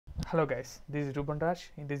Hello guys, this is Ubuntu.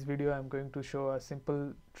 In this video I'm going to show a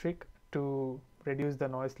simple trick to reduce the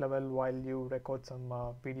noise level while you record some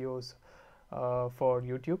videos for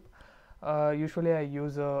YouTube. Usually I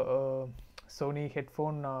use a Sony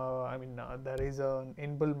headphone. There is an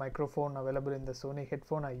inbuilt microphone available in the Sony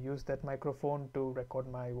headphone. I use that microphone to record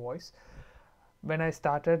my voice. When I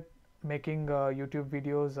started making YouTube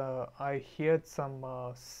videos, I heard some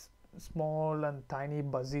small and tiny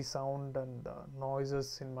buzzy sound and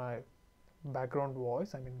noises in my background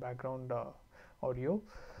voice, background audio.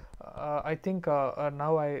 I think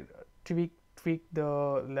now I tweak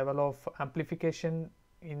the level of amplification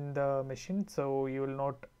in the machine, so you will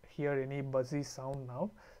not hear any buzzy sound now,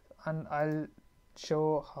 and I'll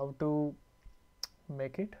show how to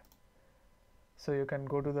make it. So you can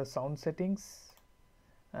go to the sound settings,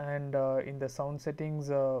 and in the sound settings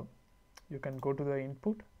you can go to the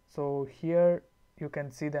input. So here you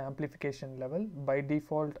can see the amplification level. By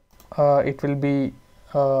default it will be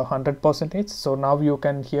 100%. So now you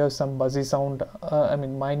can hear some buzzy sound,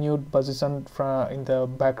 minute buzzy sound in the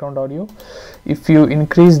background audio. If you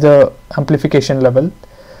increase the amplification level,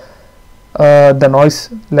 the noise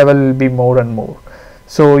level will be more and more.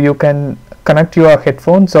 So you can connect your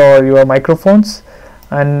headphones or your microphones,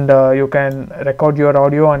 and you can record your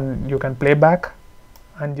audio, and you can play back,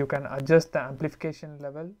 and you can adjust the amplification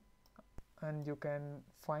level, and you can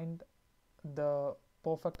find the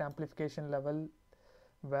perfect amplification level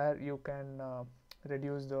where you can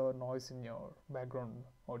reduce the noise in your background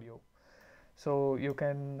audio. So you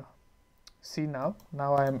can see now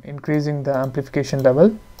I am increasing the amplification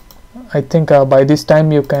level. I think by this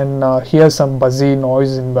time you can hear some buzzy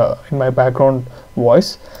noise in my background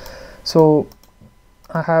voice. So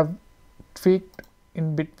I have tweaked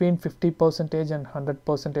in between 50% and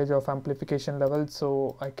 100% of amplification level,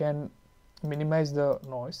 so I can minimize the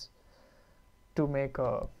noise to make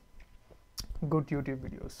a good YouTube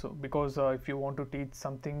videos. So because if you want to teach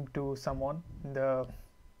something to someone in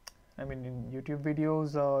YouTube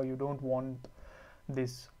videos, you don't want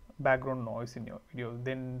this background noise in your video,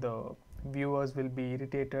 then the viewers will be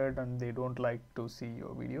irritated and they don't like to see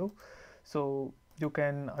your video. So you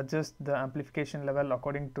can adjust the amplification level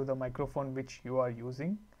according to the microphone which you are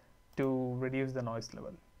using to reduce the noise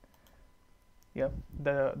level. Yeah,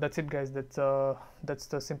 that's it guys. That's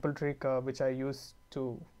the simple trick which I use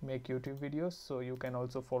to make YouTube videos. So you can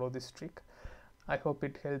also follow this trick. I hope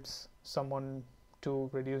it helps someone to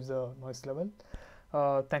reduce the noise level.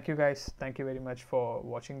 Thank you guys, thank you very much for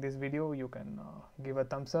watching this video. You can give a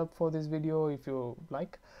thumbs up for this video if you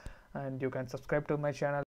like, and you can subscribe to my channel.